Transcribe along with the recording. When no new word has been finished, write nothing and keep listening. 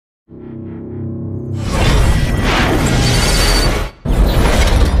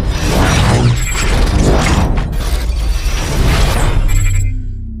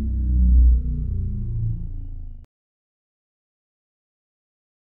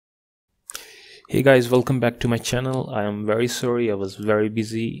Hey guys, welcome back to my channel. I am very sorry, I was very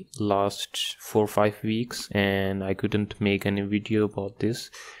busy last 4 or 5 weeks and I couldn't make any video about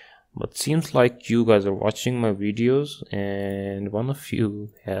this, but seems like you guys are watching my videos and one of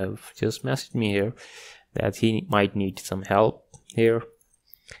you have just messaged me here that he might need some help here,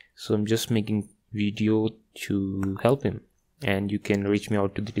 so I'm just making video to help him. And you can reach me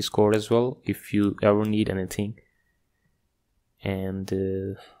out to the Discord as well if you ever need anything.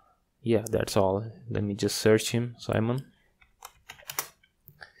 And yeah, that's all. Let me just search him, Simon.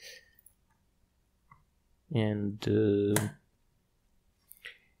 And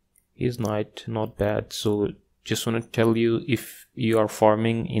his night not bad. So just want to tell you, if you are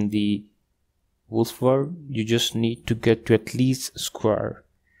farming in the wolf world, you just need to get to at least square,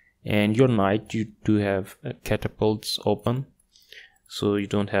 and your night you do have catapults open, so you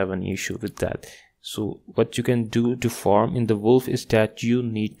don't have any issue with that. So what you can do to farm in the wolf is that you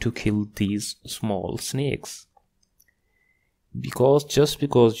need to kill these small snakes, because just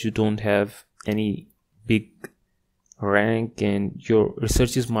because you don't have any big rank and your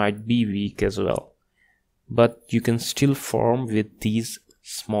researches might be weak as well, but you can still farm with these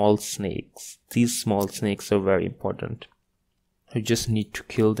small snakes. These small snakes are very important. You just need to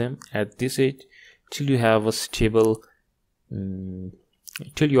kill them at this age till you have a stable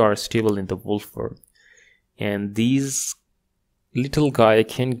till you are stable in the wolf world. And these little guy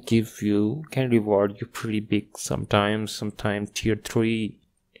can reward you pretty big sometimes tier 3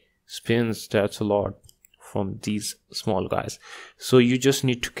 spins. That's a lot from these small guys, so you just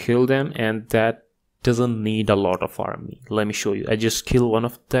need to kill them, and that doesn't need a lot of army. Let me show you. I just kill one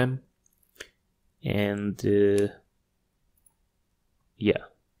of them, and yeah,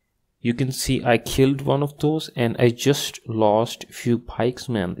 you can see I killed one of those and I just lost few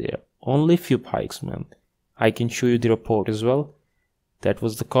pikesmen there, only few pikesmen. I can show you the report as well. That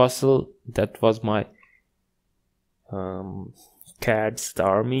was the castle, that was my cats, the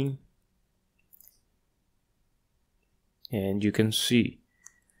army, and you can see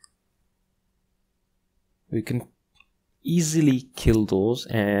we can easily kill those,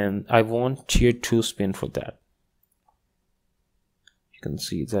 and I want tier 2 spin for that. You can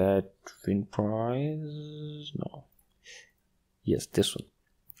see that win prize, no, yes, this one,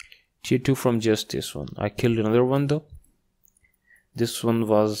 tier 2 from just this one. I killed another one though. This one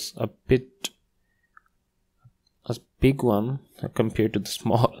was a big one compared to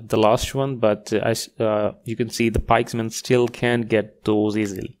the last one, but you can see the pikesmen still can't get those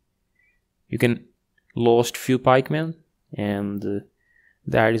easily. You can lost few pikemen, and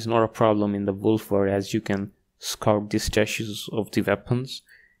that is not a problem in the wolf war, as you can scout the stashes of the weapons.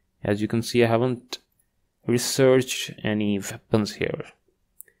 As you can see, I haven't researched any weapons here,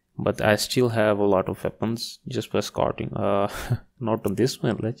 but I still have a lot of weapons just by scouting. Not on this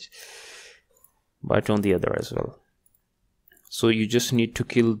village, but on the other as well. So you just need to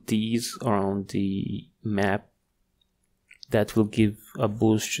kill these around the map. That will give a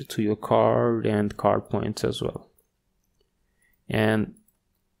boost to your card and card points as well. And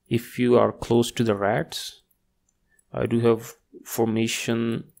if you are close to the rats, I do have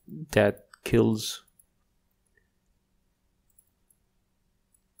formation that kills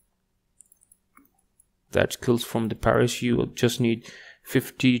from the parish. You just need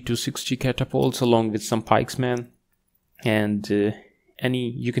 50 to 60 catapults along with some pikesmen, and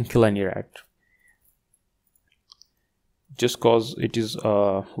you can kill any rat. Just cause it is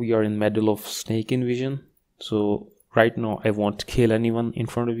we are in middle of snake invasion, so right now I won't kill anyone in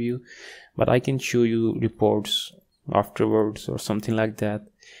front of you, but I can show you reports afterwards or something like that.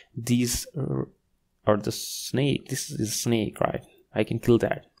 These are the snake. This is a snake, right? I can kill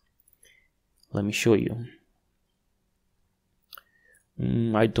that. Let me show you.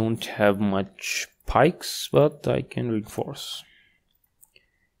 I don't have much pikes, but I can reinforce.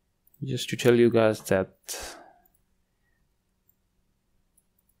 Just to tell you guys that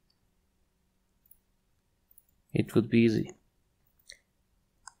it would be easy.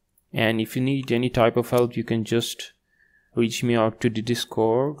 And if you need any type of help, you can just reach me out to the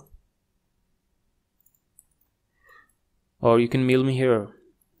Discord, or you can mail me here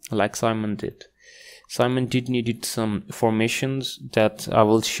like Simon did. Simon did needed some formations that I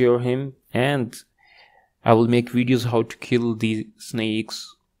will share him, and I will make videos how to kill the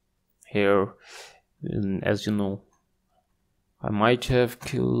snakes here. And as you know, I might have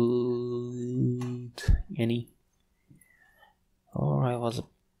killed any, or I was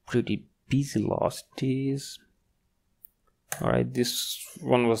pretty busy last days. Alright, this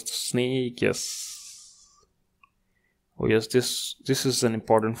one was the snake, yes. Oh yes, this is an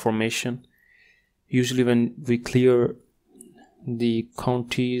important formation. Usually when we clear the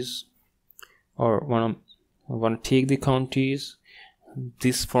counties or want to take the counties,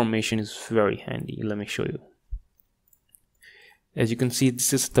 this formation is very handy. Let me show you. As you can see,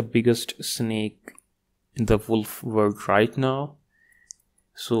 this is the biggest snake in the wolf world right now.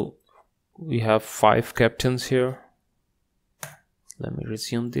 So we have 5 captains here. Let me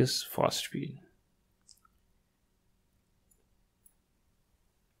resume this fast speed.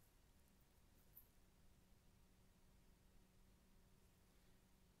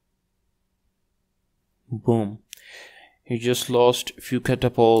 Boom. You just lost a few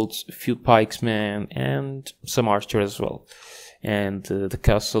catapults, a few pikesmen, and some archer as well. And the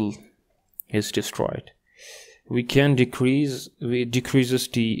castle is destroyed. We can decreases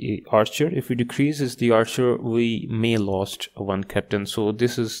the archer. If we decreases the archer, we may lost 1 captain. So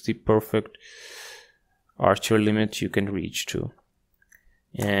this is the perfect archer limit you can reach to.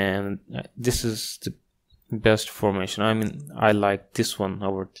 And this is the best formation. I mean, I like this one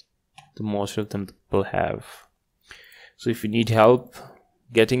over the most of them people have. So if you need help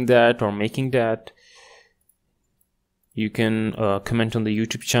getting that or making that, you can comment on the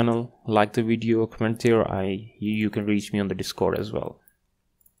YouTube channel, like the video, comment there. You can reach me on the Discord as well.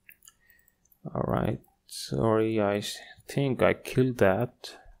 Alright, sorry, I think I killed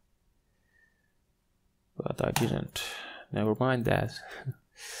that, but I didn't. Never mind that.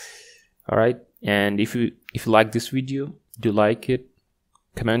 Alright, and if you like this video, do like it,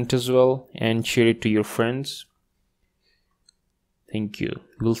 comment as well, and share it to your friends. Thank you.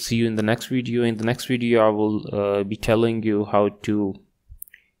 We'll see you in the next video. In the next video, I will be telling you how to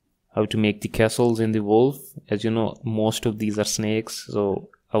make the castles in the wolf. As you know, most of these are snakes. So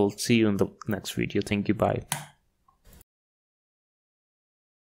I will see you in the next video. Thank you. Bye.